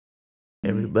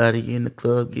Everybody in the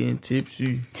club getting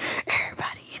tipsy.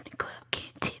 Everybody in the club getting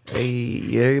tipsy.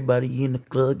 Hey, everybody in the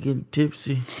club getting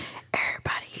tipsy.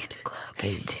 Everybody in the club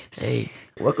getting tipsy. Hey,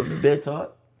 welcome to Bed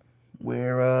Talk,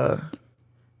 where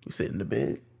we sit in the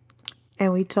bed,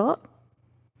 And we talk.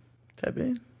 tap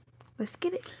in. Let's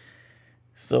get it.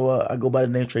 So I go by the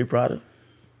name Trey Prada.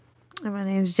 And my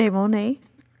name's Jay Monet.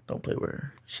 Don't play with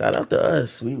her. Shout out to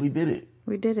us. We did it.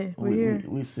 We did it. We're here.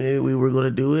 We said we were gonna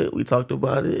do it. We talked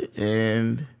about it,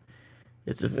 and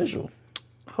it's official.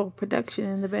 Whole production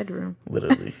in the bedroom.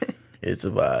 Literally, it's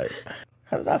a vibe.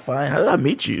 How did I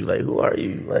meet you? Like, who are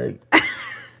you? Like,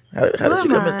 how did you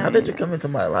come in? How did you come into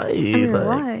my life?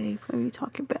 Life. What are you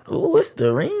talking about? Oh, it's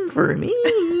the ring for me.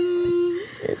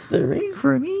 It's the ring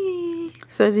for me.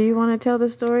 So do you want to tell the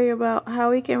story about how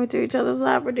we came into each other's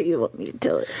life, or do you want me to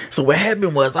tell it? So what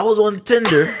happened was I was on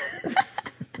Tinder.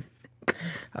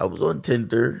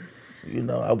 You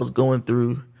know, I was going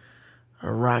through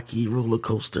a rocky roller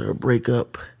coaster, a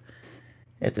breakup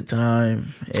at the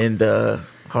time, and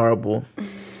horrible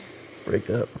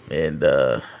breakup. And,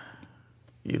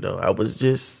 you know, I was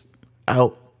just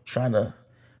out trying to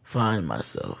find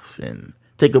myself and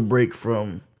take a break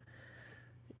from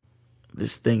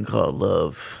this thing called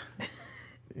love,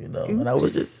 you know. And I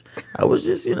was just,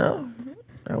 you know,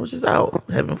 I was just out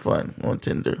having fun on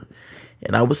Tinder.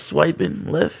 And I was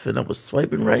swiping left and I was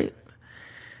swiping right.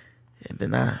 And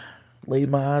then I laid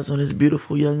my eyes on this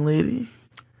beautiful young lady.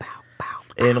 Bow, bow,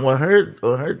 bow. And on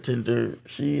her Tinder,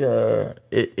 she I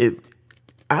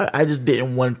just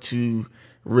didn't want to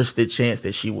risk the chance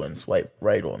that she wouldn't swipe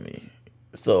right on me.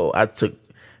 So I took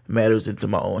matters into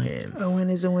my own hands. A win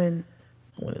is a win.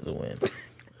 A win is a win.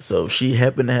 So she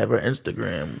happened to have her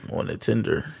Instagram on the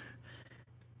Tinder.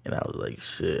 And I was like,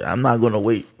 shit, I'm not going to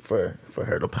wait for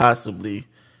her to possibly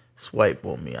swipe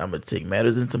on me. I'm going to take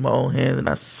matters into my own hands. And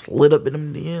I slid up in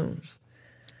them DMs.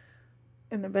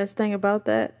 And the best thing about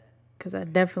that, because I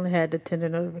definitely had the Tinder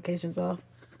notifications off.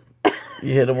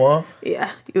 You hit them off?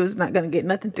 Yeah, it was not going to get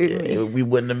nothing through to me. We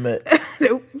wouldn't have met.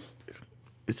 Nope.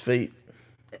 It's fate.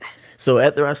 So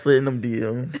after I slid in them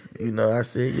DMs, you know, I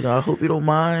said, you know, I hope you don't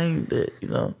mind that, you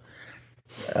know,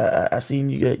 I seen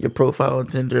you get your profile on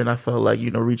Tinder, and I felt like,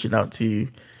 you know, reaching out to you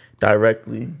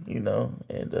directly, you know,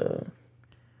 and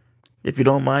if you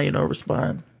don't mind, you know,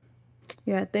 respond.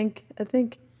 Yeah, I think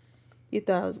you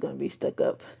thought I was gonna be stuck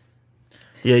up.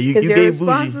 Yeah, you Because your gave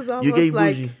response bougie. was almost You gave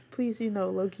like, bougie. please, you know,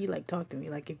 low key, like, talk to me.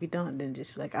 Like, if you don't, then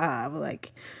just like, but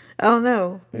like, I don't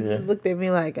know. You just looked at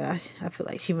me like, gosh, I feel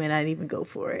like she may not even go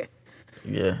for it.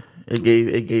 Yeah, it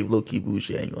gave low key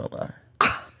bougie. I ain't gonna lie.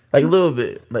 Like a little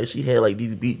bit. Like she had like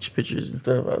these beach pictures and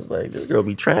stuff. I was like, this girl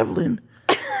be traveling.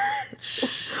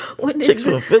 Chicks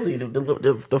from Philly.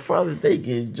 The farthest they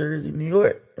get is Jersey, New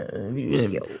York.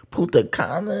 Punta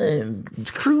Cana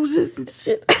and cruises and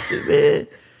shit. I said, man,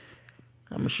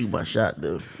 I'm gonna shoot my shot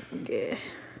though. Yeah,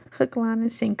 hook, line,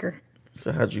 and sinker.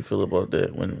 So how'd you feel about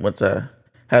that?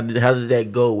 How did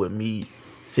that go with me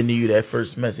sending you that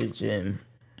first message, and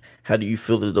how do you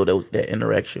feel as though that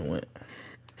interaction went?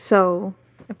 So,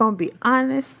 if I'm gonna be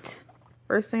honest,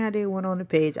 first thing I did, went on the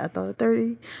page. I saw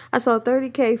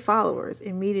 30K followers.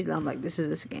 Immediately, I'm like, this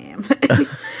is a scam.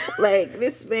 Like,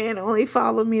 this man only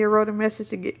followed me or wrote a message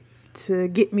to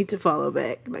get me to follow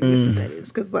back. Like, this is what that is.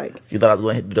 Because, like, you thought I was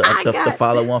going to do the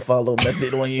follow one follow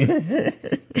method on you?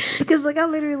 Because, like, I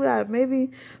literally have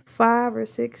maybe 5 or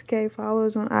 6K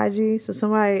followers on IG. So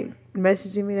somebody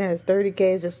messaging me that has 30K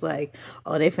is just like,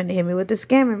 oh, they finna hit me with the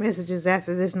scamming messages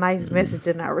after this nice message,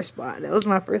 and I respond. That was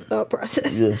my first thought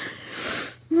process. Yeah.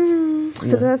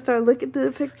 So then I started looking through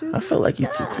the pictures. I felt like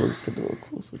you're too close. Get a little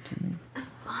closer to me.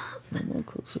 A little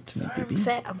closer to me, baby. I'm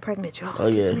fat. I'm pregnant, y'all. Oh,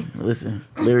 yeah. Listen,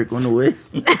 lyric on the way.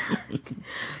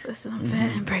 Listen, I'm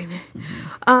fat and pregnant.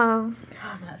 I'm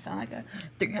not sound like a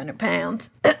 300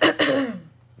 pounds.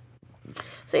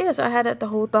 So I had the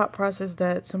whole thought process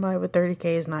that somebody with 30K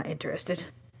is not interested.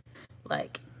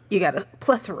 Like, you got a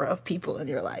plethora of people in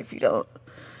your life, you don't.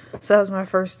 So that was my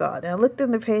first thought. And I looked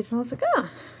in the page and I was like,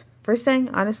 first thing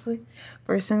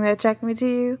that attracted me to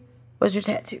you was your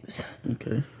tattoos.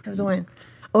 Okay. It was a win.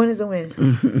 A win is a win.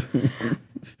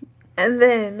 And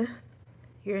then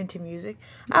you're into music.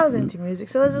 I was into music.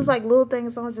 So it's just like little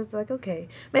things. I was just like, okay,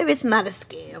 maybe it's not a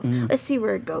scam. Let's see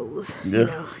where it goes. Yeah. You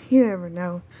know, you never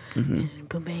know. And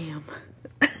boom, bam.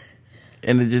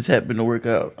 And it just happened to work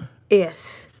out.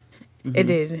 Yes, it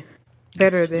did.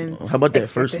 Better than How about that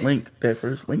expected. first link? That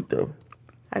first link, though.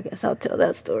 I guess I'll tell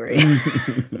that story.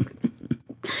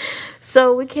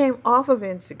 So we came off of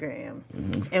Instagram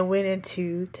and went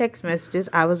into text messages.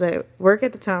 I was at work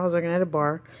at the time. I was working at a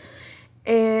bar.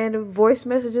 and voice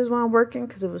messages weren't working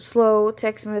because it was slow,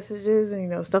 text messages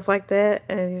and, stuff like that.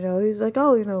 And, he's like,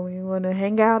 oh, you want to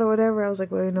hang out or whatever. I was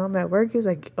like, well, I'm at work. He was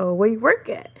like, oh, where you work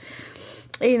at?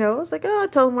 And, I was like, oh, I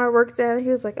told him where I worked at. And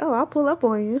he was like, oh, I'll pull up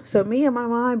on you. So me and my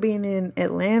mom being in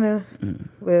Atlanta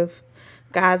with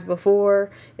guys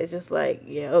before, it's just like,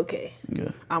 yeah, okay.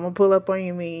 Yeah. I'm going to pull up on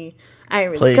you, me. I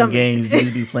ain't really playing games.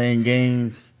 You be playing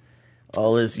games.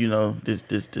 All this,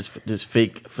 this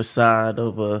fake facade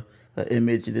of an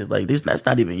image. It is like that's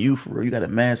not even you for real. You got a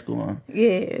mask on.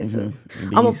 Yeah. So I'm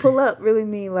gonna pull up. Really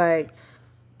mean like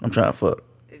I'm trying to fuck.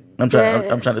 I'm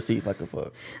trying to see if I can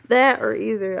fuck. That or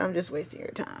either I'm just wasting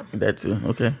your time. That too.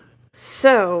 Okay.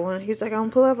 So when he's like, I'm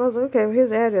gonna pull up, I was like, okay, well,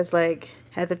 his address. Like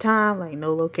at the time, like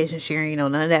no location sharing,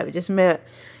 none of that. We just met.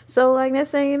 So, like,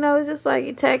 next thing you know, it's just like,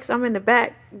 he texts, I'm in the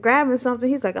back grabbing something.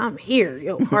 He's like, I'm here.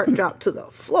 Yo, heart dropped to the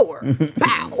floor.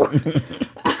 Bow.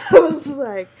 I was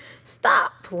like,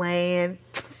 stop playing.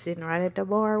 Sitting right at the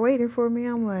bar waiting for me.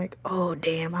 I'm like, oh,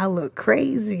 damn, I look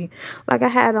crazy. Like, I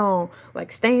had on,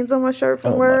 like, stains on my shirt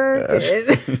from work.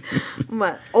 And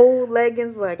my old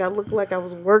leggings, like, I looked like I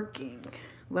was working.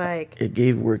 Like, it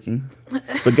gave working.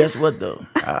 But guess what, though?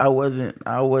 I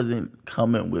wasn't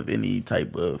coming with any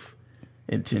type of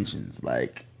intentions.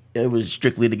 Like, it was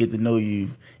strictly to get to know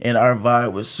you, and our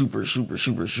vibe was super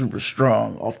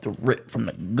strong off the rip from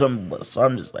the gun bus. So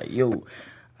I'm just like, yo,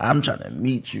 I'm trying to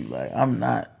meet you. Like, I'm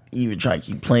not even trying to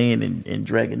keep playing and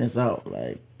dragging this out.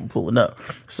 Like, I'm pulling up.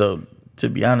 So to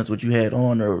be honest, what you had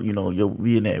on, or your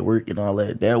being at work and all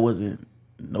that wasn't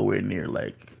nowhere near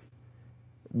like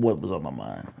what was on my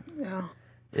mind. Yeah.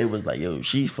 It was like, yo,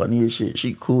 she funny as shit,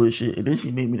 she cool as shit, and then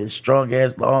she made me this strong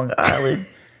ass Long Island.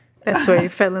 That's where you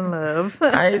fell in love.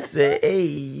 I said, hey,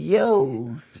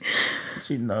 yo.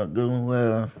 She not doing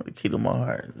well. The key to my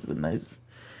heart. It's a nice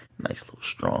little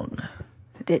strong.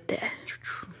 I did that.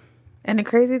 And the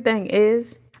crazy thing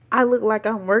is, I look like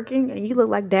I'm working, and you look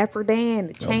like Dapper Dan.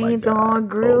 The chains on,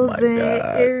 grills in,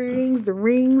 earrings, the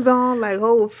rings on, like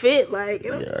whole fit. Like,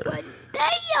 and I'm just like,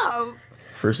 damn.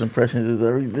 First impressions is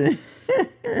everything.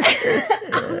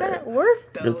 I'm at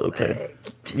work, though. It's okay.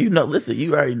 Like, listen,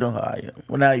 you already know how I am.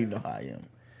 Well, now you know how I am.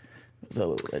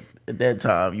 So at that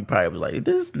time, you probably was like,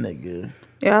 this nigga.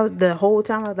 Yeah, the whole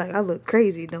time I was like, I look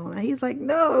crazy, don't I? He's like,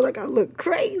 no, like I look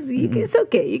crazy. Mm-hmm. It's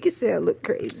okay. You can say I look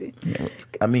crazy. Yeah.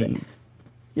 I mean,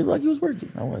 you look like you was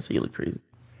working. I want to say you look crazy.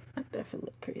 I definitely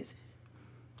look crazy.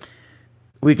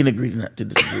 We can agree not to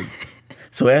disagree.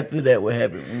 So after that, what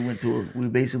happened? We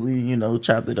basically,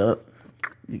 chopped it up.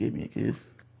 You gave me a kiss.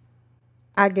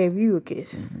 I gave you a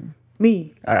kiss. Mm-hmm.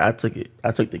 Me. I took it.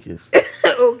 I took the kiss.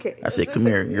 Okay. I said, come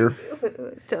here, girl.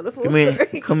 Tell the full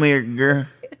story. Come here, girl.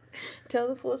 Tell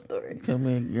the full story. Come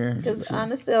here, girl. Because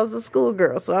honestly, I was a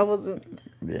schoolgirl, so I wasn't.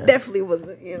 Yeah. Definitely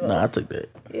wasn't. No, I took that.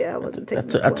 Yeah, I wasn't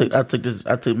taking.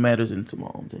 I took matters into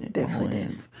my own hands. Definitely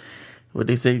did. What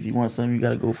they say, if you want something, you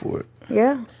gotta go for it.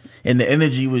 Yeah. And the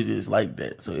energy was just like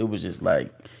that. So it was just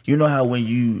like, how when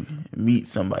you meet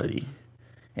somebody,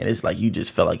 and it's like you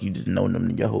just felt like you just known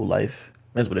them your whole life.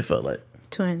 That's what it felt like.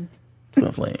 Twin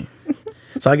flame.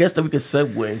 So I guess that we could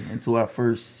segue into our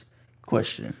first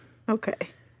question. Okay.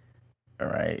 All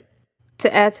right.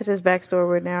 To add to this backstory,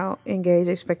 we're now engaged,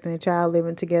 expecting a child,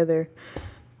 living together.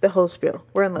 The whole spiel.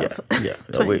 We're in love. Yeah.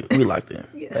 No, we locked in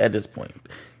at this point.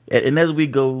 And as we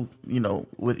go,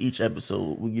 with each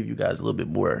episode, we give you guys a little bit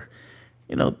more,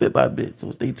 bit by bit.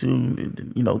 So stay tuned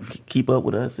and, keep up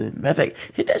with us. And matter of fact,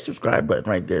 hit that subscribe button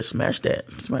right there. Smash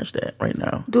that right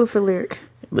now. Do it for Lyric.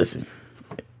 Listen.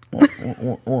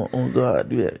 Oh God,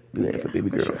 do that for baby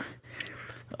girl.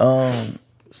 Sure.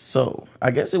 So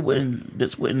I guess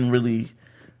this wouldn't really,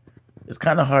 it's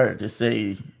kind of hard to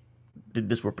say that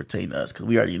this will pertain to us, because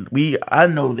I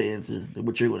know the answer to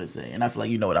what you're going to say, and I feel like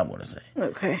you know what I'm going to say.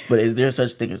 Okay. But is there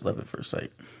such thing as love at first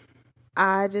sight?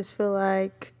 I just feel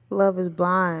like love is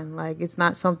blind. Like, it's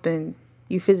not something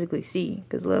you physically see,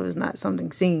 because love is not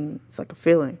something seen. It's like a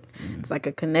feeling. Mm-hmm. It's like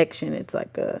a connection. It's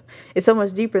so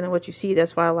much deeper than what you see.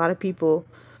 That's why a lot of people,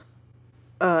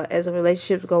 as the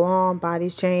relationships go on,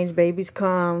 bodies change, babies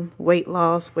come, weight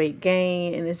loss, weight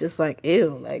gain, and it's just like, ew,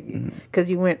 like, because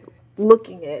you went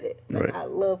looking at it. Like, right. I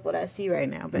love what I see right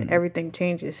now, but everything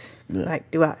changes,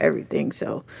 like, throughout everything.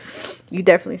 So you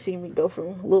definitely see me go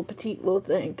from little petite little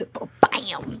thing to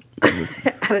bam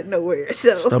out of nowhere.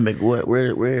 So stomach what?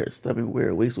 Where? Stomach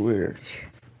where? Waist where?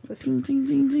 Ting, ting,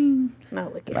 ting, ting.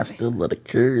 Not looking. I still love the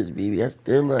curves, baby. I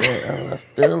still love that. I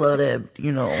still love that.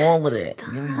 All of that.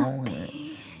 Give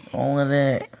me all of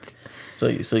that. So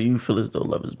you feel as though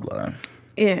love is blind.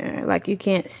 Yeah, like you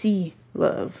can't see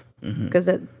love. Because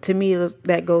that, to me,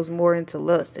 that goes more into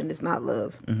lust and it's not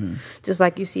love. Just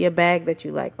like you see a bag that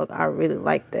you like, look, I really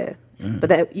like that. But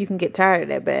that you can get tired of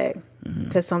that bag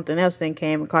because something else then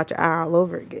came and caught your eye all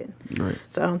over again. Right.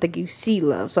 So I don't think you see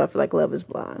love. So I feel like love is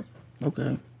blind.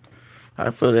 Okay. I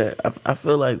feel that. I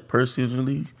feel like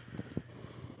personally,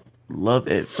 love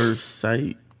at first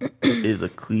sight is a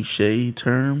cliche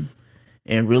term.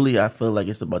 And really, I feel like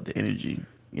it's about the energy.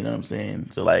 You know what I'm saying?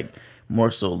 So, like, more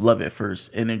so love at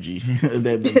first energy. If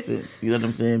that makes sense. You know what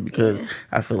I'm saying? Because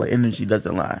I feel like energy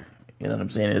doesn't lie. You know what I'm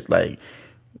saying? It's like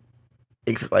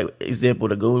example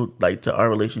to go like to our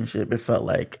relationship. It felt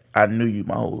like I knew you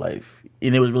my whole life,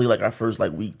 and it was really like our first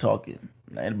like week talking.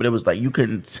 But it was like you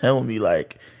couldn't tell me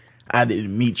like I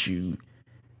didn't meet you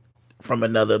from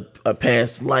a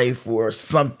past life or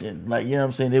something. Like, you know what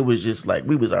I'm saying? It was just like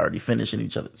we was already finishing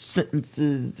each other's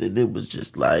sentences, and it was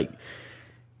just like,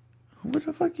 what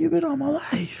the fuck you been all my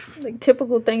life? Like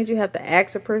typical things you have to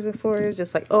ask a person for is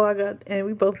just like, oh, I got, and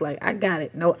we both like, I got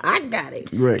it. No, I got it.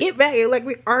 Right. Get back here. Like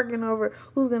we arguing over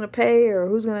who's gonna pay or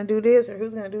who's gonna do this or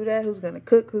who's gonna do that, who's gonna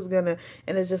cook, who's gonna,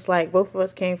 and it's just like both of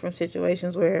us came from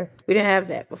situations where we didn't have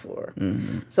that before.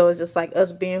 So it's just like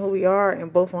us being who we are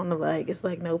and both on the like, it's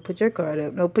like, no, put your card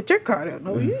up. No, put your card up.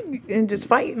 No, you, and just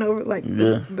fighting over like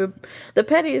the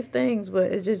pettiest things.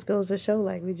 But it just goes to show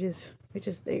like we just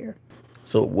there.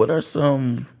 So, what are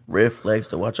some red flags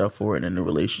to watch out for in a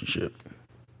relationship?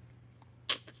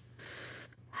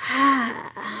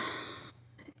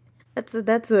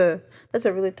 That's a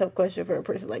really tough question for a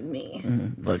person like me.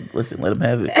 Like, listen, let him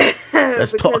have it.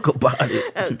 Let's talk about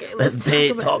it. Okay, let's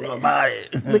talk about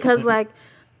it. Because like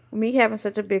me having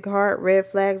such a big heart, red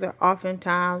flags are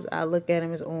oftentimes I look at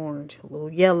them as orange, a little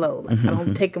yellow. Like I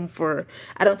don't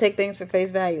take things for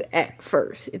face value at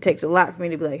first. It takes a lot for me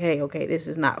to be like, hey, okay, this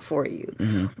is not for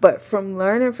you. But from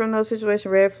learning from those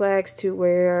situations, red flags to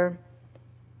where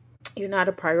you're not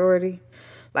a priority,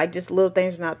 like just little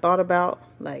things you're not thought about,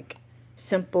 like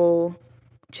simple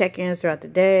check-ins throughout the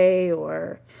day,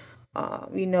 or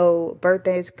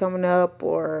birthdays coming up,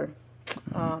 or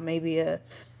maybe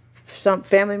some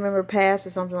family member passed or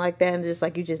something like that, and just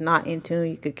like you just not in tune,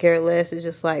 you could care less. It's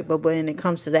just like, but when it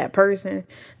comes to that person,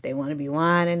 they want to be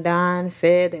wine and dine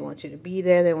fed, they want you to be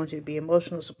there, they want you to be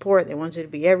emotional support, they want you to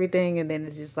be everything, and then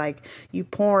it's just like you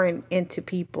pouring into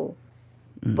people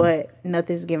but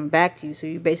nothing's given back to you, so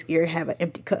you basically have an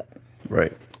empty cup.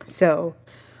 Right. So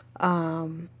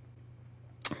to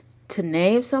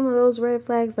name some of those red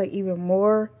flags, like even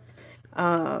more,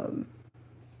 the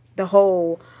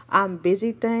whole I'm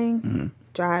busy thing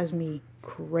drives me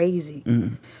crazy.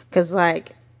 Because,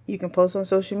 like, you can post on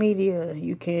social media,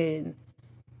 you can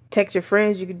text your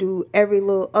friends, you can do every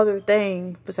little other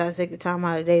thing besides take the time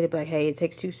out of the day to be like, hey, it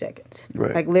takes 2 seconds.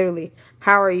 Right. Like, literally,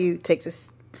 how are you takes a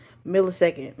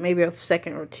millisecond, maybe a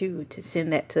second or two to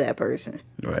send that to that person.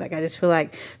 Right. Like, I just feel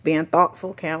like being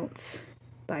thoughtful counts.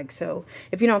 Like, so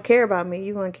if you don't care about me,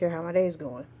 you wouldn't care how my day's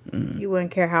going. You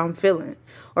wouldn't care how I'm feeling.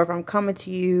 Or if I'm coming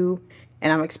to you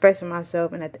and I'm expressing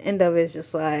myself, and at the end of it, it's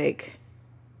just like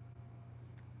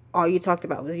all you talked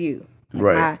about was you.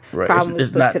 Like right.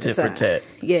 It's not tit for tat.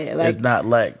 Yeah, like it's not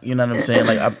like, you know what I'm saying?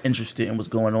 Like, I'm interested in what's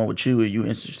going on with you, and you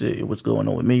interested in what's going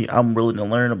on with me. I'm willing to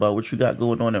learn about what you got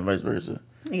going on, and vice versa.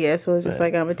 Yeah, so it's just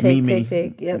like I'm gonna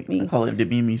take. Yep, me. I call it the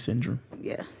me syndrome.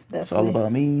 Yeah, definitely. It's all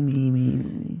about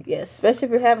me. Yeah, especially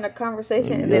if you're having a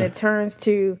conversation and then it turns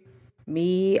to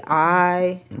me,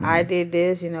 I did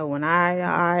this, when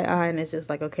I, and it's just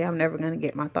like, okay, I'm never going to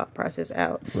get my thought process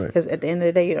out. Because at the end of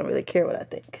the day, you don't really care what I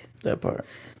think. That part.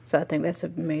 So I think that's a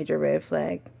major red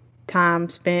flag. Time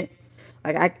spent,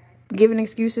 like I giving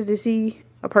excuses to see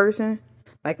a person,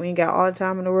 like when you got all the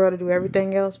time in the world to do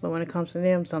everything else, but when it comes to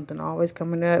them, something always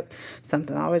coming up,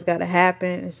 something always got to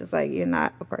happen. It's just like, you're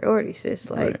not a priority, sis.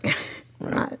 Like, it's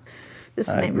not,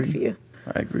 just name a few.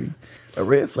 I agree. A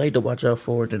red flag to watch out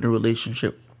for in a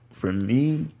relationship for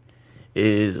me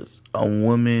is a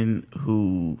woman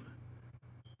who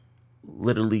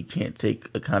literally can't take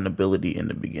accountability in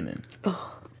the beginning.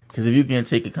 Because if you can't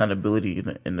take accountability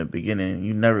in the beginning,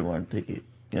 you never want to take it,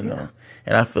 you know.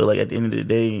 And I feel like at the end of the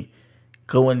day,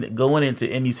 going into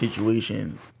any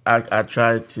situation, I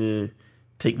try to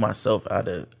take myself out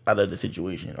of the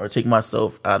situation, or take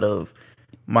myself out of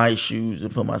my shoes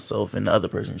and put myself in the other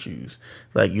person's shoes.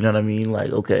 Like, you know what I mean?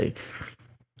 Like, okay,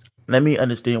 let me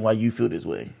understand why you feel this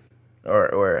way,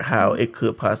 or how it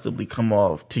could possibly come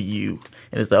off to you.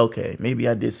 And it's like, okay, maybe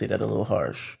I did say that a little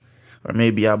harsh, or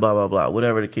maybe I blah, blah, blah,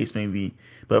 whatever the case may be.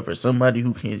 But for somebody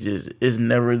who can't it's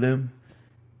never them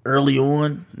early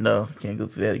on, no, can't go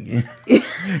through that again. Can't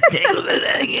go through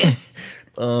that again.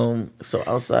 So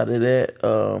outside of that,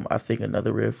 I think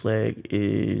another red flag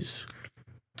is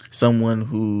someone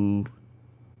who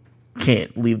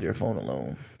can't leave their phone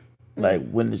alone. Like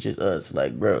when it's just us,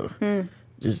 like bro,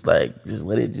 just let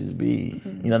it just be.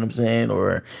 You know what I'm saying?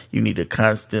 Or you need to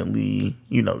constantly,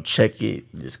 check it.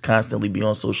 Just constantly be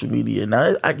on social media.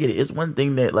 Now I get it. It's one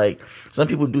thing that like some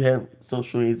people do have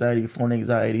social anxiety, phone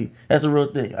anxiety. That's a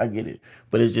real thing. I get it.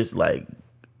 But it's just like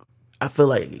I feel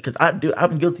like because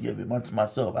I'm guilty of it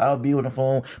myself. I'll be on the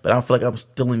phone, but I feel like I'm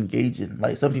still engaging.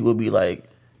 Like some people be like,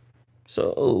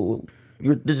 "So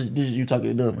this is you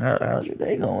talking to them? How's your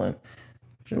day going?"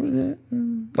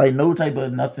 Like no type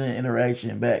of nothing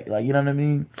interaction back. Like you know what I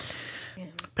mean? Yeah.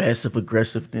 Passive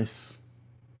aggressiveness.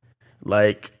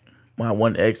 Like my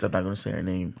one ex, I'm not gonna say her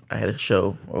name. I had a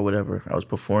show or whatever. I was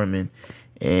performing,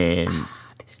 and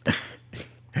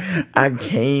I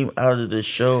came out of the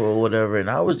show or whatever, and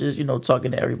I was just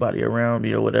talking to everybody around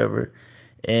me or whatever,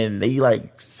 and they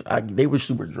they were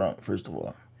super drunk. First of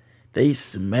all, they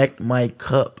smacked my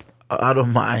cup out of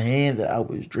my hand that I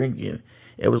was drinking.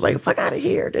 It was like, fuck out of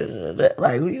here.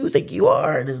 Like, who you think you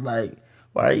are? And it's like,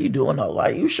 why are you doing all? Why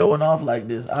are you showing off like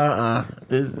this?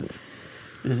 This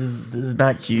is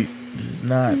not cute. This is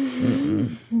not.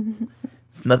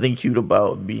 It's nothing cute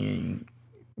about being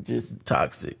just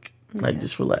toxic. Like,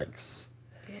 just relax.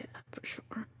 Yeah, for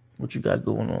sure. What you got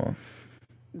going on?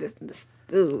 This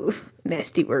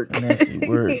nasty work. Nasty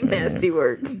work. Nasty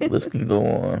work. List can go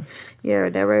on. Yeah,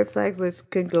 that red flags list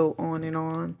can go on and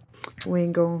on. We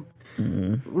ain't going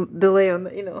delay on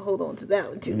hold on to that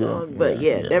one too long. But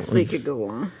definitely could go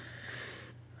on.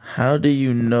 How do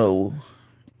you know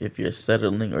if you're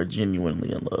settling or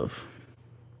genuinely in love?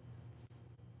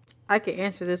 I can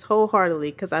answer this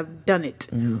wholeheartedly because I've done it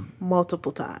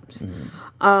multiple times.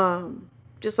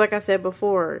 Just like I said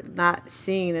before, not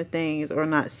seeing the things or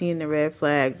not seeing the red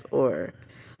flags or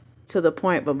to the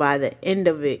point, but by the end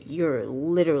of it, you're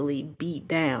literally beat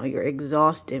down. You're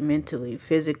exhausted mentally,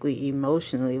 physically,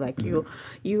 emotionally. Like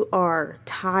you are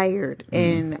tired.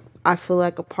 And I feel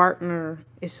like a partner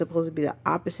is supposed to be the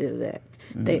opposite of that.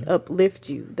 They uplift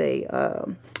you. They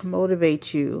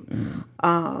motivate you.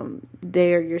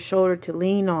 They're your shoulder to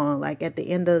lean on. Like at the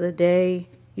end of the day,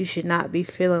 you should not be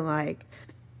feeling like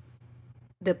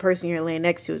the person you're laying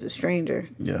next to is a stranger.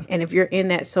 Yeah. And if you're in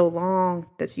that so long,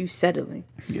 that's you settling.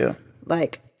 Yeah.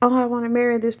 Like, oh, I want to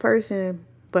marry this person,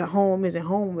 but home isn't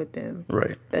home with them.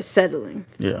 Right. That's settling.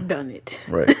 Yeah. Done it.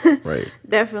 Right. Right.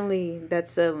 Definitely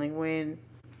that's settling when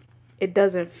it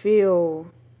doesn't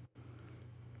feel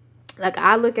like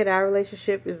I look at our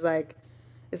relationship as like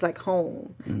it's like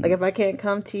home. Like if I can't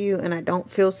come to you and I don't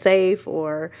feel safe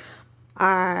or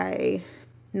I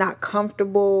not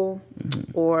comfortable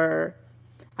or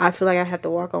I feel like I have to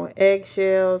walk on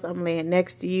eggshells. I'm laying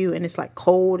next to you and it's like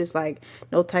cold. It's like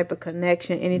no type of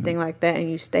connection, anything like that.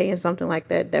 And you stay in something like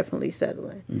that, definitely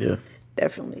settling. Yeah.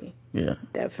 Definitely. Yeah.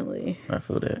 Definitely. I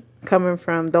feel that. Coming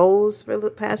from those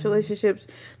past relationships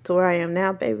to where I am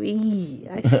now, baby,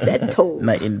 I settled.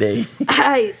 Night and day.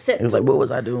 I settled. It was like, what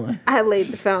was I doing? I laid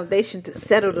the foundation to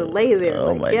settle to lay there.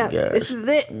 Oh my gosh. This is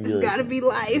it. This got to be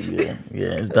life. Yeah,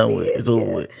 it's done with. It's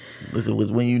over with. Listen,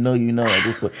 when you know, you know. At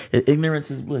this point, ignorance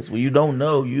is bliss. When you don't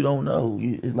know, you don't know.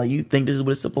 It's like you think this is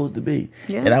what it's supposed to be.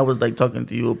 Yeah. And I was like talking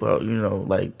to you about,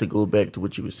 like to go back to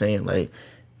what you were saying, like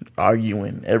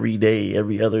arguing every day,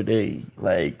 every other day,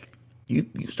 like. You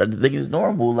start to think it's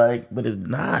normal, like, but it's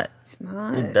not. It's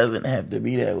not. It doesn't have to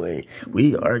be that way.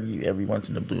 We argue every once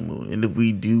in a blue moon, and if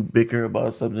we do bicker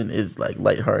about something, it's like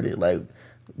lighthearted. Like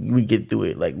we get through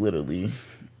it, like literally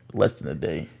less than a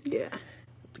day. Yeah.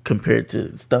 Compared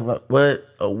to stuff like what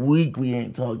a week we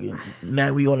ain't talking.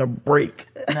 Now we on a break.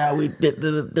 Now we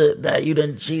that you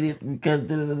done cheated because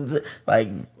like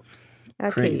I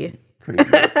crazy, kill you. crazy.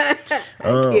 I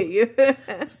kill you.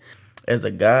 As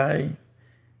a guy.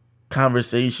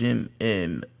 Conversation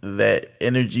in that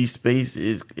energy space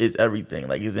is everything.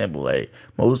 Like example, like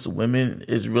most women,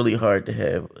 it's really hard to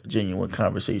have genuine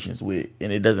conversations with,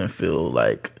 and it doesn't feel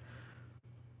like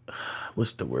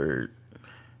what's the word?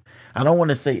 I don't want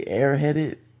to say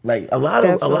airheaded. Like a lot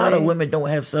of women don't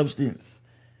have substance,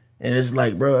 and it's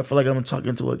like, bro, I feel like I'm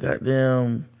talking to a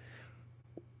goddamn.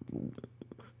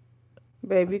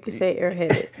 Babe, you can say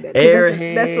airheaded.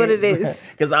 Airhead. That's what it is.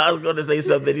 Because I was going to say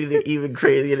something even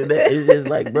crazier than that. It's just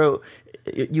like, bro,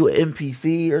 you an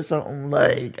NPC or something.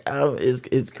 Like,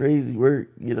 it's crazy work.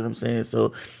 You know what I'm saying?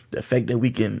 So the fact that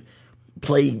we can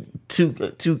play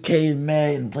 2K and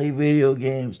Madden, play video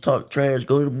games, talk trash,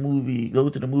 go to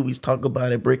the movies, talk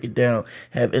about it, break it down,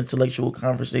 have intellectual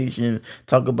conversations,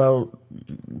 talk about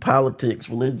politics,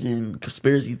 religion,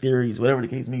 conspiracy theories, whatever the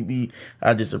case may be.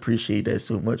 I just appreciate that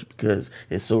so much because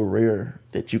it's so rare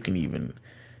that you can even.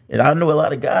 And I know a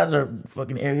lot of guys are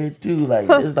fucking airheads too. Like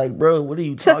it's like, bro, what are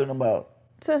you talking about?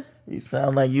 You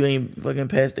sound like you ain't fucking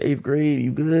past the 8th grade.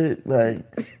 You good? Like,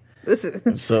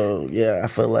 listen. So yeah, I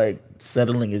feel like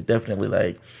settling is definitely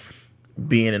like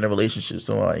being in a relationship with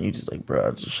someone and you just like,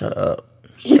 bro, just shut up.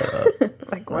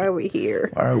 Like, why are we here?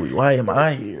 Why am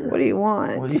I here? What do you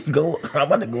want? Where do you go? I'm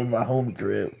about to go to my homie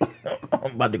crib.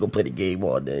 I'm about to go play the game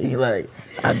all day. Like,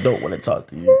 I don't want to talk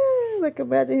to you. Like,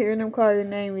 imagine hearing them call your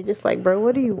name. You're just like, bro,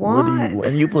 what do you want?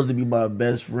 And you're supposed to be my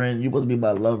best friend. You're supposed to be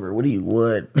my lover. What do you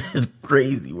want? It's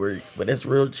crazy work, but that's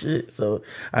real shit. So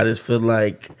I just feel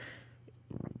like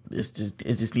it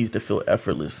just needs to feel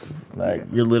effortless. Like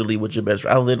you're literally with your best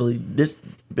friend. This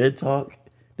bed talk,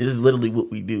 this is literally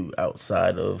what we do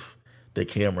outside of the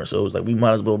camera. So it's like we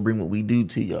might as well bring what we do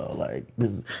to y'all. Like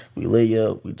we lay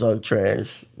up, we talk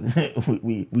trash,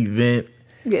 we vent.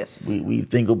 Yes. We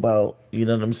think about, you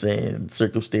know what I'm saying,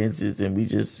 circumstances, and we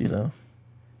just,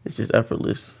 it's just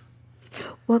effortless.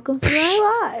 Welcome to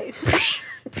our life.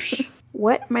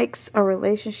 What makes a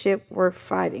relationship worth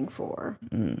fighting for?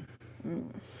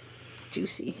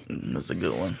 Juicy. That's a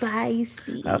good one.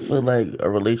 Spicy. I feel like a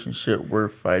relationship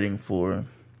worth fighting for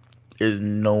is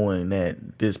knowing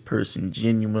that this person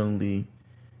genuinely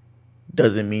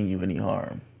doesn't mean you any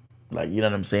harm. Like, you know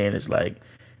what I'm saying? It's like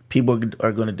people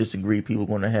are going to disagree. People are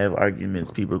going to have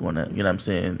arguments. People are going to, you know what I'm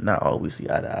saying, not always see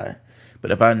eye to eye.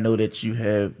 But if I know that you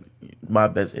have my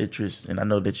best interests and I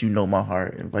know that you know my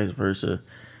heart and vice versa,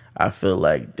 I feel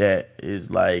like that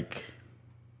is like,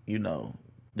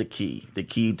 the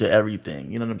key to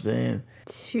everything. You know what I'm saying?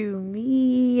 To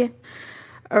me,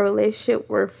 a relationship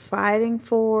worth fighting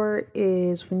for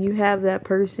is when you have that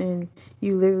person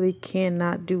you literally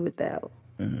cannot do without.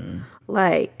 Mm-hmm.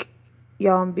 Like,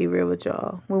 y'all, I'm be real with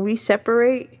y'all. When we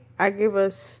separate, I give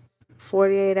us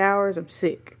 48 hours, I'm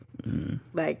sick. Mm-hmm.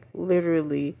 Like,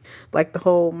 literally, like the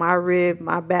whole, my rib,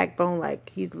 my backbone,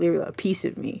 like, he's literally a piece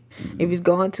of me. Mm-hmm. If he's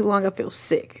gone too long, I feel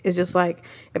sick. It's just like,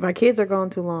 if my kids are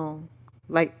gone too long,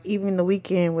 like, even the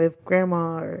weekend with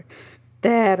grandma or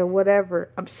dad or whatever,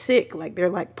 I'm sick. Like, they're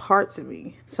like parts of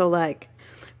me. So, like,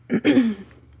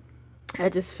 I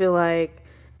just feel like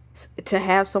to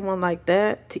have someone like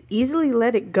that, to easily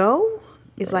let it go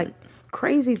is like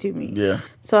crazy to me. Yeah.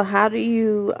 So how do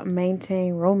you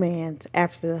maintain romance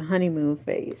after the honeymoon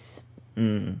phase?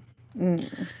 I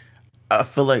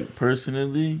feel like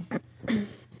personally,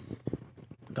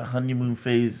 the honeymoon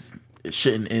phase, it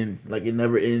shouldn't end. Like, it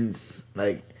never ends.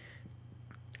 Like,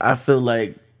 I feel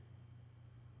like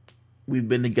we've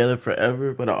been together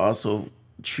forever, but I also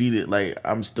treat it like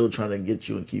I'm still trying to get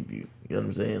you and keep you. You know what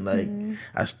I'm saying? Like,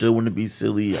 I still want to be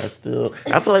silly. I feel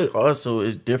like also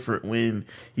it's different when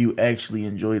you actually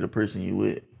enjoy the person you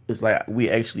with. It's like we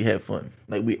actually have fun.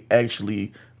 Like, we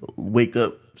actually wake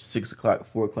up 6 o'clock,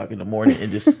 4 o'clock in the morning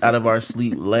and just out of our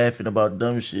sleep laughing about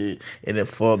dumb shit and then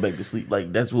fall back to sleep.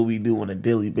 Like, that's what we do on a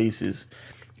daily basis.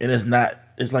 And it's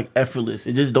like effortless.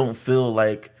 It just don't feel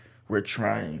like we're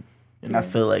trying. And I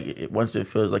feel like once it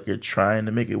feels like you're trying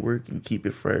to make it work and keep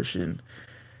it fresh, and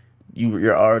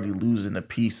you're already losing a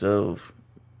piece of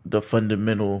the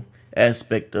fundamental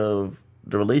aspect of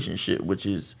the relationship, which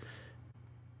is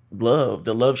love.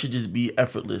 The love should just be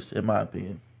effortless, in my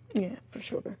opinion. Yeah, for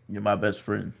sure. You're my best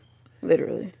friend.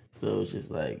 Literally. So it's just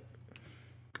like,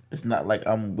 it's not like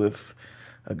I'm with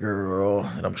a girl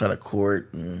and I'm trying to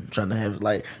court and trying to have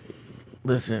like,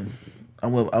 listen,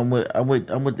 I'm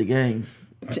with the gang.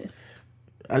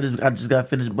 I just got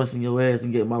finished busting your ass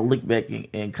and getting my lick back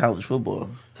in college football.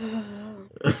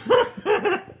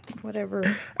 Whatever.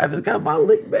 I just got my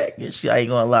lick back and shit. I ain't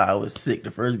gonna lie, I was sick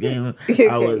the first game.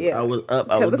 I was up,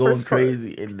 I was going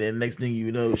crazy, and then next thing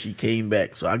you know, she came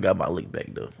back. So I got my lick back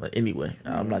though. But anyway,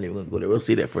 I'm not even gonna go there. We'll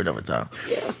see that for another time.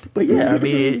 Yeah. But yeah, I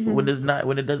mean, when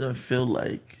it doesn't feel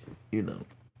like,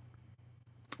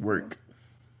 work.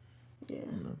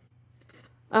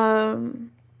 Yeah.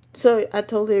 So I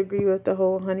totally agree with the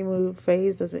whole honeymoon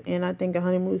phase doesn't end. I think a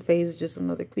honeymoon phase is just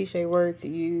another cliche word to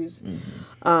use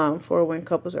for when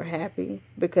couples are happy,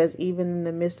 because even in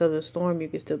the midst of the storm, you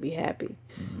can still be happy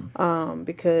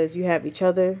because you have each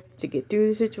other to get through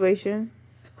the situation.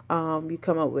 You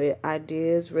come up with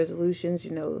ideas, resolutions,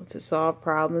 to solve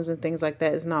problems and things like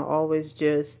that. It's not always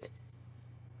just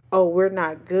oh, we're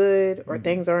not good or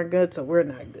things aren't good, so we're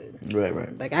not good.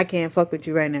 Right. Like, I can't fuck with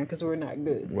you right now because we're not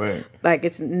good. Right. Like,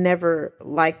 it's never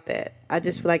like that. I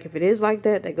just feel like if it is like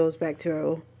that, that goes back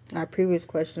to our previous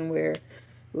question where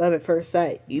love at first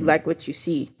sight. You like what you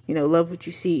see. You know, love what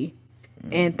you see.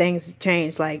 And things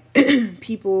change. Like,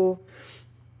 people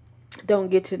don't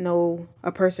get to know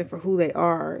a person for who they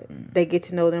are. They get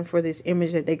to know them for this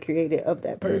image that they created of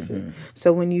that person.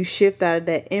 So when you shift out of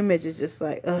that image, it's just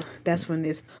like, that's when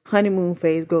this honeymoon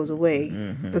phase goes away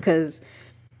because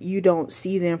you don't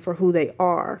see them for who they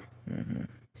are.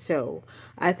 So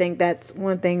I think that's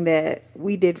one thing that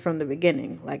we did from the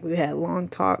beginning. Like, we had long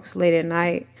talks late at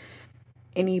night.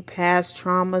 Any past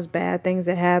traumas, bad things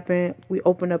that happened, we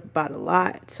open up about a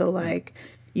lot. So, like,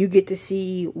 you get to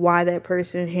see why that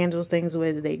person handles things the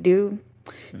way that they do.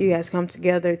 You guys come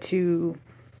together to,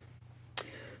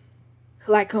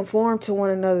 like, conform to one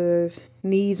another's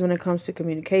needs when it comes to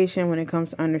communication, when it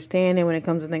comes to understanding, when it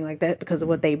comes to things like that, because of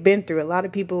what they've been through. A lot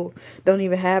of people don't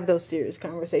even have those serious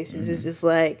conversations. It's just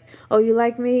like, oh, you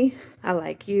like me? I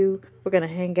like you. We're going to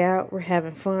hang out. We're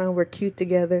having fun. We're cute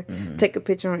together. Take a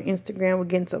picture on Instagram. We're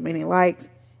getting so many likes.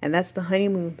 And that's the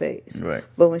honeymoon phase. Right.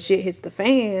 But when shit hits the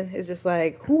fan, it's just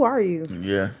like, who are you?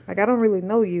 Yeah. Like, I don't really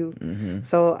know you.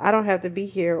 So I don't have to be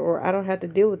here or I don't have to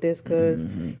deal with this because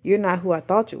you're not who I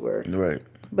thought you were. Right.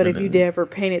 But if you never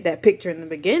painted that picture in the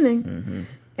beginning,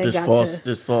 and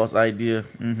this false idea,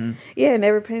 yeah,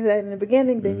 never painted that in the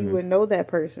beginning, then you would know that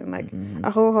person. Like,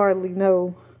 I wholeheartedly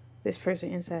know this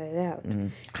person inside and out.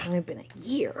 It's only been a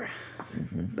year,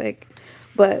 like,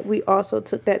 but we also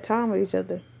took that time with each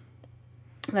other.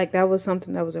 Like, that was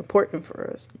something that was important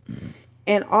for us,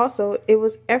 and also it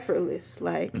was effortless.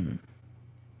 Like,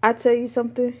 I tell you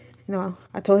something,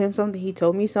 I told him something, he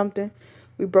told me something.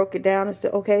 We broke it down and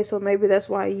said, okay, so maybe that's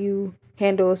why you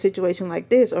handle a situation like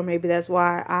this, or maybe that's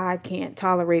why I can't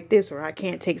tolerate this, or I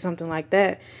can't take something like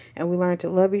that. And we learned to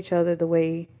love each other the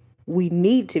way we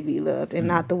need to be loved and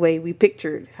not the way we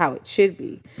pictured how it should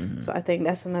be. So I think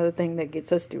that's another thing that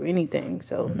gets us through anything.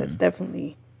 So that's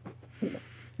definitely,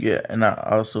 Yeah, and I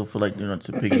also feel like, to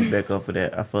piggyback off of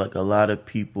that, I feel like a lot of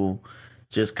people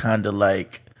just kind of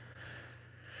like,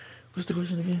 what's the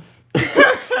question again?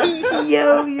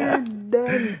 yo, you're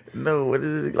done. No, what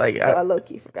is it? Like, I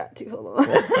low-key forgot to. Hold on.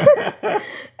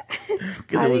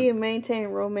 How do you maintain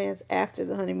romance after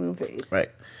the honeymoon phase? Right.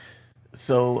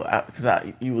 So, all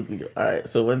right.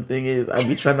 So one thing is, I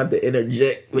be trying not to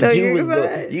interject, but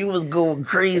you was going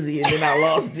crazy, and then I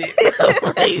lost it.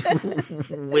 I'm like,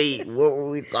 wait, what were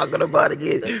we talking about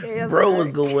again? Okay, bro was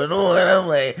going on. I'm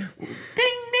like, ding,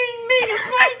 ding, ding,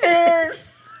 right there.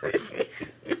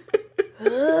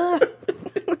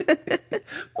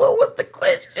 What was the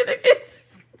question again?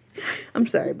 I'm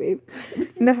sorry, babe. You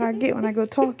know how I get when I go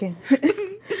talking.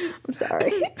 I'm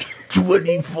sorry.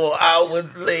 24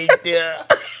 hours later.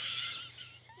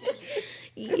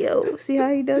 Yo, see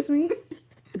how he does me?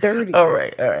 Dirty. All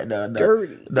right. No.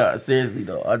 Dirty. No, seriously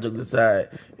though, all jokes aside,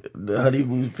 the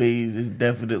honeymoon phase is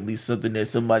definitely something that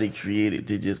somebody created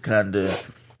to just kind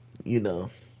of,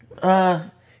 it'll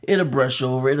brush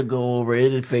over, it'll go over,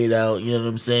 it'll fade out, you know what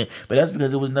I'm saying? But that's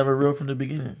because it was never real from the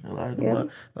beginning. A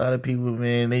lot of people,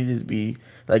 man, they just be,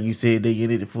 like you said, they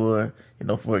get it for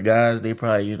guys, they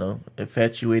probably,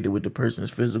 infatuated with the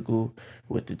person's physical,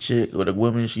 with the chick or the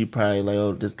woman. She probably like,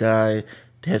 oh, this guy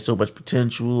has so much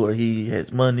potential, or he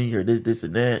has money, or this,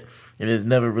 and that. And it's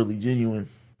never really genuine.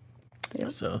 Yeah.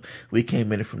 So we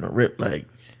came in it from the rip, like,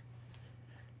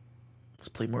 let's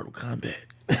play Mortal Kombat.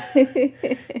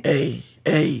 hey,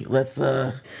 let's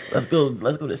go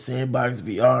to Sandbox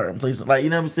VR and play some, like, you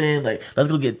know what I'm saying? Like, let's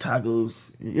go get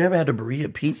tacos. You ever had a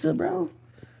burrito pizza, bro?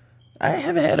 I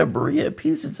haven't had a burrito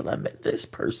pizza until I met this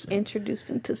person. Introduced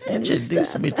me to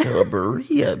a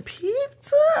burrito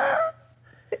pizza.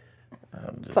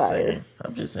 I'm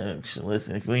just saying.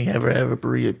 Listen, if you ain't ever have a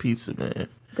burrito pizza, man,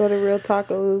 go to Real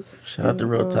Tacos. Shout out to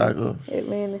Real Taco,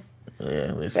 Atlanta.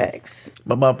 Yeah, listen. Facts.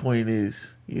 But my point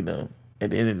is, at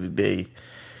the end of the day,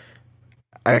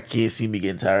 I can't see me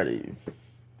getting tired of you.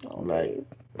 Oh, like,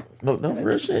 no, for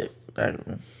real shit.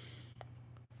 And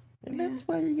that's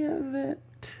why you got that.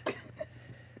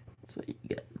 That's why you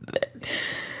got that.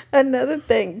 Another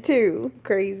thing, too,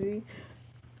 crazy.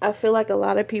 I feel like a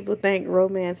lot of people think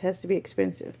romance has to be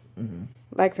expensive.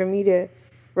 Like, for me to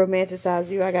romanticize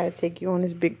you, I got to take you on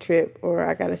this big trip, or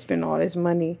I got to spend all this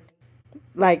money.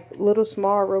 Like, little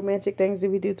small romantic things that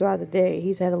we do throughout the day.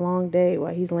 He's had a long day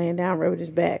while he's laying down, rubbing his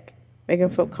back, make him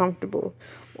feel comfortable.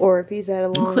 Or if he's had a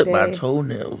long day. You clip my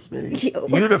toenails, man.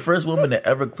 You're the first woman to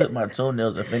ever clip my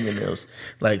toenails or fingernails.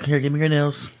 Like, here, give me your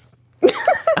nails.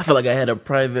 I feel like I had a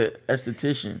private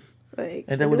esthetician. Like,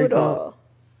 Ain't that what do they it call?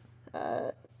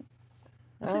 all.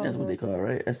 I think that's what they call it,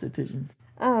 right? Esthetician.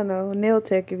 I don't know, nail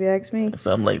tech if you ask me.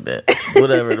 Something like that.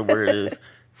 Whatever the word is,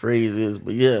 phrase is.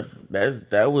 But yeah,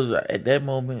 that was at that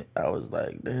moment. I was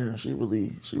like, damn, she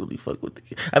really fucked with the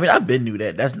kid. I mean, I've been knew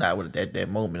that. That's not what at that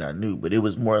moment I knew, but it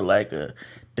was more like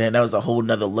damn, that was a whole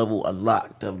nother level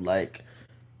unlocked of like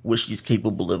what she's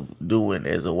capable of doing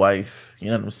as a wife.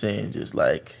 You know what I'm saying? Just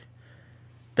like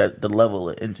that, the level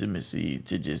of intimacy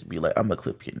to just be like, I'm gonna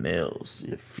clip your nails,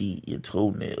 your feet, your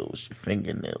toenails, your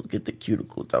fingernails, get the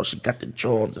cuticles out. She got the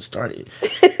jaws and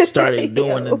started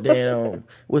doing the damn,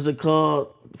 what's it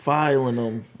called? Filing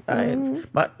them.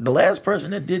 The last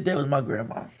person that did that was my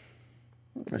grandma.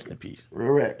 Rest in peace.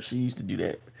 Real rap. She used to do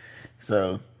that.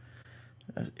 So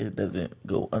it doesn't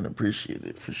go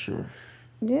unappreciated for sure.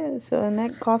 Yeah, so and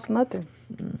that costs nothing.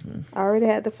 I already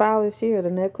had the filers here.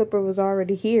 The nail clipper was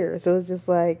already here. So it's just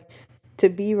like, to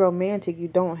be romantic, you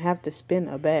don't have to spin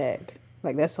a bag.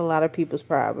 Like, that's a lot of people's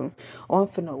problem. Oh, I'm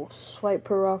finna swipe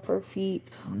her off her feet.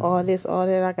 All this, all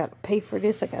that. I gotta pay for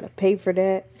this. I gotta pay for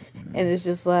that. And it's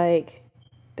just like,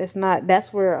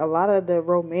 that's where a lot of the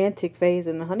romantic phase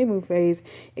and the honeymoon phase,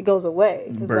 it goes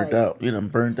away. Burnt out. You know,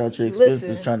 burnt out your Listen.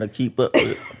 expenses trying to keep up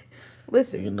with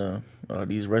Listen. you know, all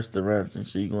these restaurants and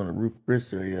shit. You going to Ruth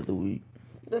Chris every other week.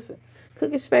 Listen.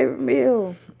 Cook his favorite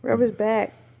meal. Rub his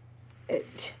back.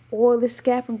 Oil his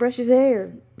scalp and brush his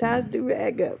hair. Tie his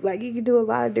do-rag up. Like, you can do a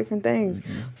lot of different things.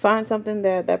 Find something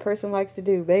that person likes to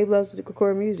do. Babe loves to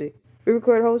record music. We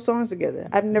record whole songs together.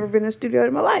 I've never been in a studio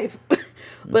in my life.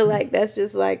 But, like, that's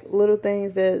just, like, little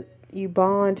things that you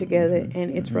bond together,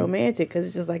 and it's romantic because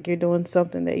it's just like you're doing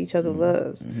something that each other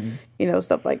loves. You know,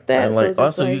 stuff like that. And, like, so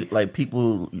also, you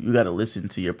got to listen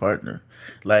to your partner.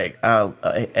 Like, I'll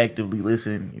actively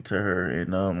listen to her,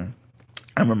 and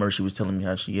I remember she was telling me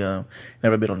how she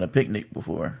never been on a picnic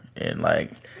before, and like,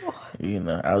 you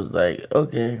know, I was like,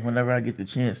 okay, whenever I get the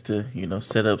chance to, you know,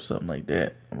 set up something like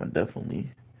that, I'm gonna definitely,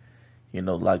 you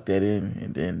know, lock that in.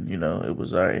 And then, you know, it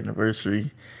was our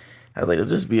anniversary. I was like, it'll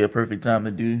just be a perfect time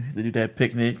to do that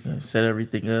picnic, set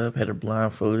everything up, had her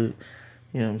blindfolded,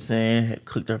 you know what I'm saying, had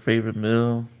cooked her favorite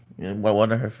meal. You know,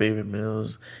 one of her favorite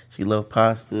meals. She loved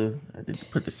pasta. I did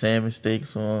put the salmon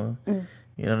steaks on. You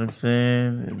know what I'm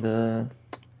saying? And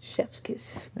chef's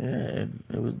kiss. yeah, and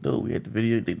it was dope. We had the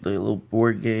video, the little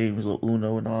board games, little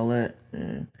Uno and all that.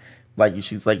 And like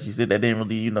she said, that didn't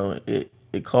really, you know, it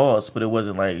cost, but it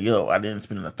wasn't like, yo, I didn't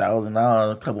spend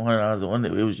 $1,000, a couple $100 on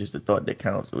it. It was just the thought that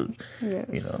counts. It was,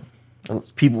 you know,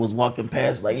 people was walking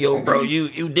past like, yo, bro,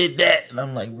 you did that, and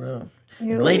I'm like, bro.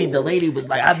 The lady was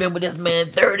like, I've been with this man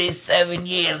 37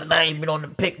 years and I ain't been on the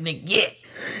picnic yet.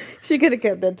 She could have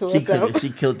kept that to herself.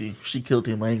 She killed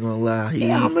him. I ain't gonna lie.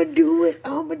 Yeah, I'm gonna do it.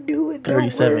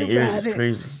 37 years is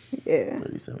crazy. Yeah.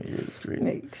 37 years is crazy.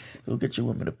 Thanks. Go get your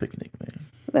woman a picnic, man.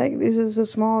 Like, this is the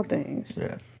small things.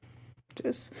 Yeah.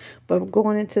 But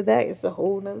going into that, it's a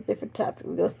whole nother different topic.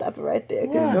 We're gonna stop it right there.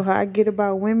 Because you know how I get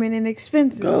about women and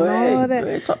expenses and all that. Go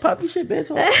ahead. Talk poppy shit, man.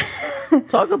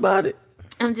 Talk about it.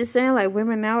 I'm just saying, like,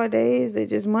 women nowadays, they're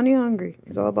just money hungry.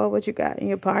 It's all about what you got in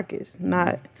your pockets,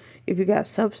 not if you got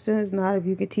substance, not if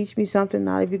you can teach me something,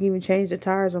 not if you can even change the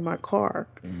tires on my car.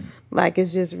 Like,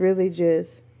 it's just really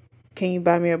just, can you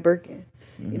buy me a Birkin?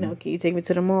 You know, can you take me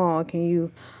to the mall? Can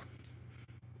you...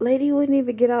 Lady wouldn't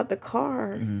even get out the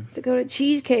car to go to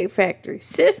Cheesecake Factory.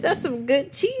 Sis, that's some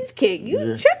good cheesecake.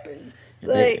 You tripping.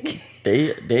 Like...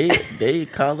 They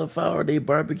cauliflower, they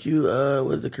barbecue,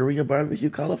 was the Korean barbecue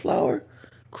cauliflower?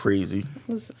 Crazy.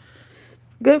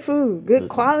 Good food, good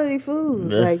quality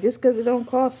food. Like, just because it don't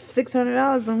cost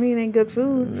 $600 don't mean it ain't good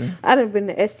food. I'd have been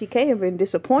to STK and been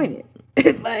disappointed.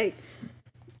 Like,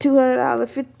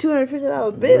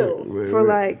 $250 bill for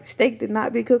like steak that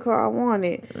not be cooked how I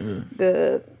wanted.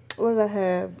 What did I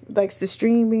have? Like the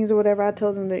string beans or whatever. I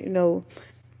told them that, you know,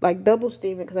 like double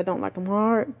steam it because I don't like them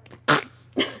hard.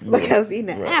 Like I was eating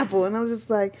an apple, and I was just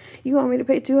like, "You want me to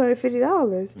pay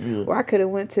 $250?" Or I could have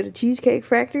went to the Cheesecake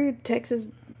Factory, Texas.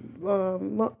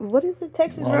 What is it?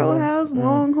 Texas Roadhouse,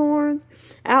 Longhorns,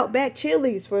 Outback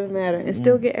Chili's for the matter, and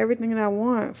still get everything that I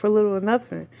want for little or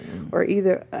nothing, or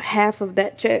either half of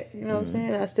that check. You know what I'm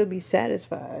saying? I'd still be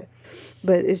satisfied.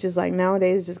 But it's just like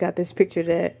nowadays, just got this picture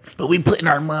that. But we putting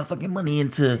our motherfucking money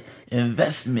into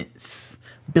investments,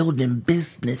 building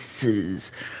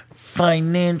businesses,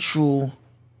 financial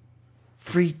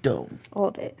freedom,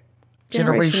 all that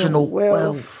generational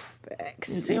wealth. Facts.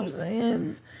 You see what I'm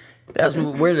saying? That's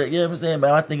what we're, you know what I'm saying?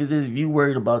 But I think it's this: if you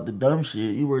worried about the dumb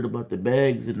shit, you worried about the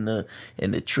bags and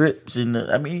the trips and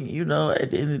I mean, you know,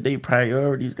 at the end of the day,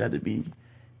 priorities got to be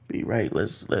right.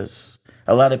 Let's.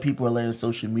 A lot of people are letting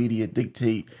social media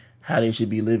dictate how they should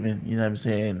be living. You know what I'm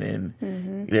saying? And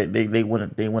they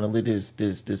want to live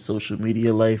this social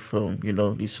media life from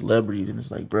these celebrities, and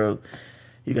it's like, bro,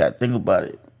 you got to think about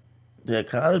it. The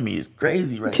economy is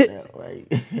crazy right now. Like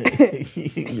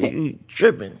you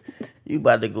tripping. You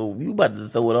about to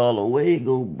throw it all away and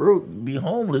go broke, be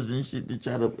homeless and shit to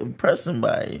try to impress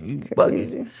somebody. You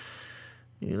bugging.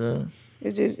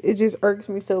 It just irks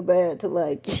me so bad to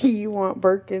like you want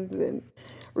Birkins and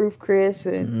Roof Chris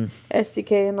and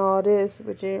STK and all this,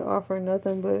 but you ain't offering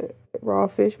nothing but raw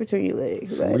fish between your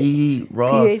legs. Sleep, like,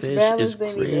 raw pH fish balance is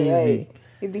crazy. Like,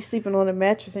 you'd be sleeping on a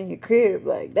mattress in your crib,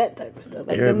 like that type of stuff.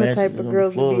 Like Air them the type mattresses of on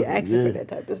girls the floor. would be asking for that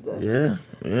type of stuff.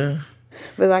 Yeah.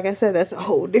 But like I said, that's a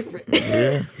whole different.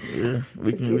 Yeah.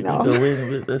 We can go in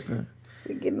with listen.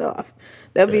 We're getting off.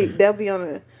 That'll be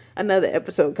on another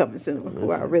episode coming soon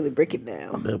where I really break it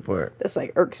down. That part. That's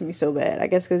like irks me so bad. I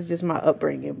guess because it's just my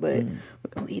upbringing, but we're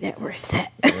gonna leave that where it's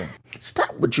at.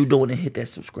 Stop what you doing and hit that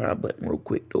subscribe button real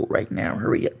quick though. Right now,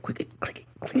 hurry up, click it,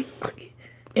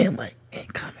 and like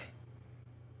and comment.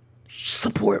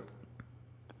 Support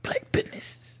black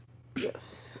businesses.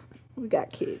 Yes, we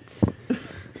got kids.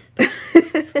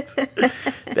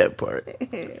 That part.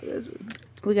 Listen,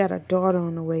 we got a daughter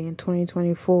on the way in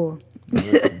 2024.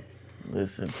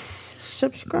 Listen.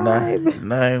 Subscribe.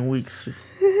 9 weeks.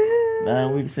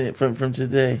 9 weeks from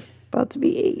today. About to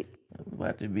be 8.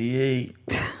 About to be 8.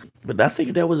 But I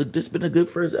think this been a good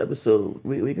first episode.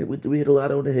 We hit a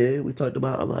lot on the head. We talked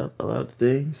about a lot of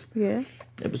things. Yeah.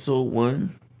 Episode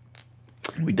 1.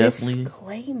 We definitely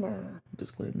Disclaimer.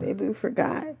 Maybe we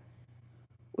forgot.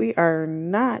 We are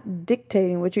not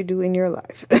dictating what you do in your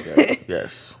life.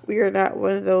 Yes. We are not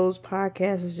one of those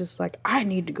podcasts that's just like, I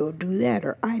need to go do that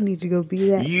or I need to go be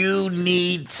that. You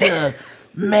need to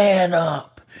man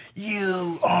up.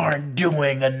 You aren't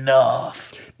doing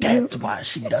enough. That's why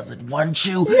she doesn't want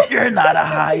you. You're not a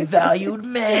high valued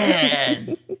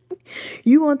man.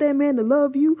 You want that man to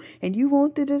love you and you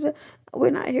want da-da-da. We're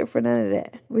not here for none of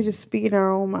that. We're just speaking our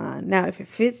own mind. Now, if it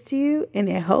fits to you and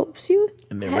it helps you,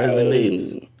 and it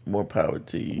resonates, more power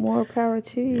to you. More power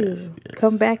to you. Yes.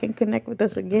 Come back and connect with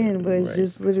us again. But it's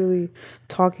just literally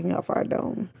talking off our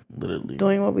dome. Literally.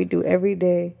 Doing what we do every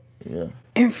day. Yeah.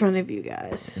 In front of you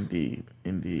guys. Indeed.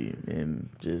 And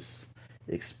just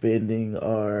expanding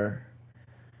our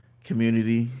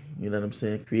community. You know what I'm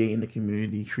saying? Creating the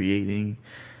community,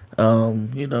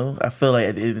 I feel like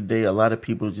at the end of the day, a lot of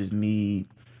people just need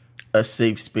a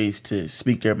safe space to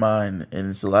speak their mind. And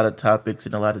it's a lot of topics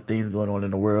and a lot of things going on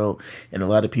in the world. And a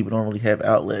lot of people don't really have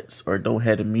outlets or don't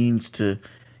have the means to,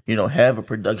 have a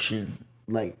production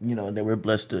like, that we're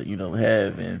blessed to,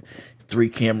 have. And 3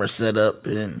 cameras set up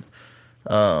and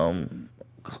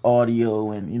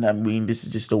audio. And, this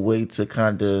is just a way to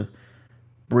kind of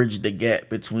bridge the gap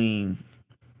between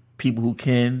people who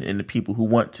can and the people who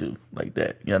want to, like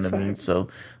that. You know what I mean? So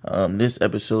this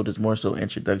episode is more so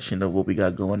introduction of what we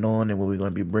got going on and what we're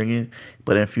going to be bringing.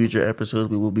 But in future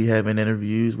episodes, we will be having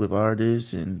interviews with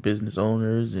artists and business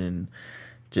owners and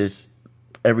just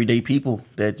everyday people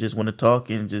that just want to talk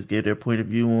and just get their point of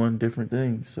view on different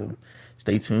things. So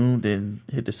stay tuned and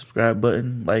hit the subscribe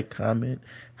button, like, comment,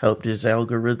 help this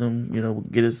algorithm,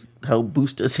 help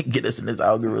boost us and get us in this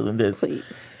algorithm that's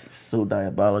so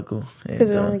diabolical. Because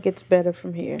it only gets better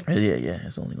from here. Yeah.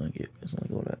 It's only going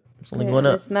up. Going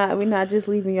up. We're not just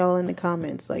leaving y'all in the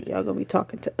comments. Like, y'all going to be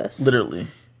talking to us. Literally.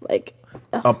 Like.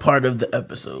 A part of the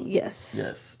episode. Yes.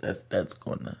 That's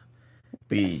going to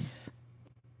be. Yes.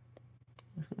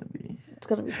 It's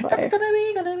gonna be fire. It's gonna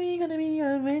be.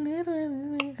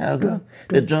 How go?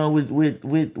 The John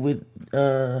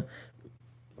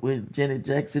with Janet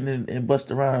Jackson and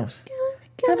Busta Rhymes.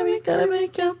 Gonna make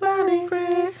your body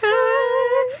cry.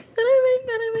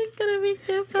 Gonna make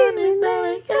your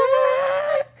body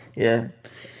cry. Yeah.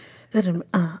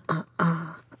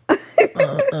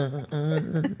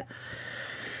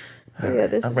 Yeah,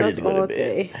 this is us all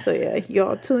day. So yeah,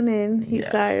 y'all tune in. He's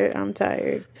tired. I'm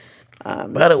tired.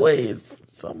 By the way,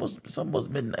 it's almost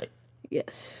midnight.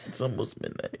 Yes. It's almost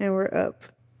midnight. And we're up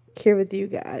here with you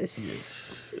guys.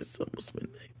 Yes, it's almost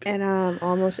midnight. And I'm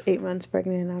almost 8 months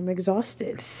pregnant and I'm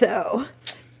exhausted. So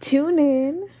tune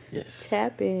in. Yes.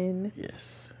 Tap in.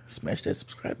 Yes. Smash that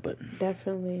subscribe button.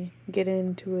 Definitely get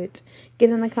into it. Get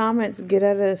in the comments. Get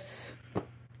at us.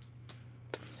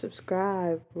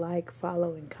 Subscribe, like,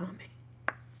 follow, and comment.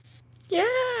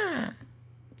 Yeah.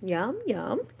 Yum,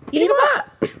 yum. Eat 'em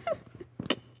up.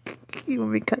 You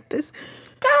want me to cut this?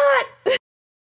 Cut.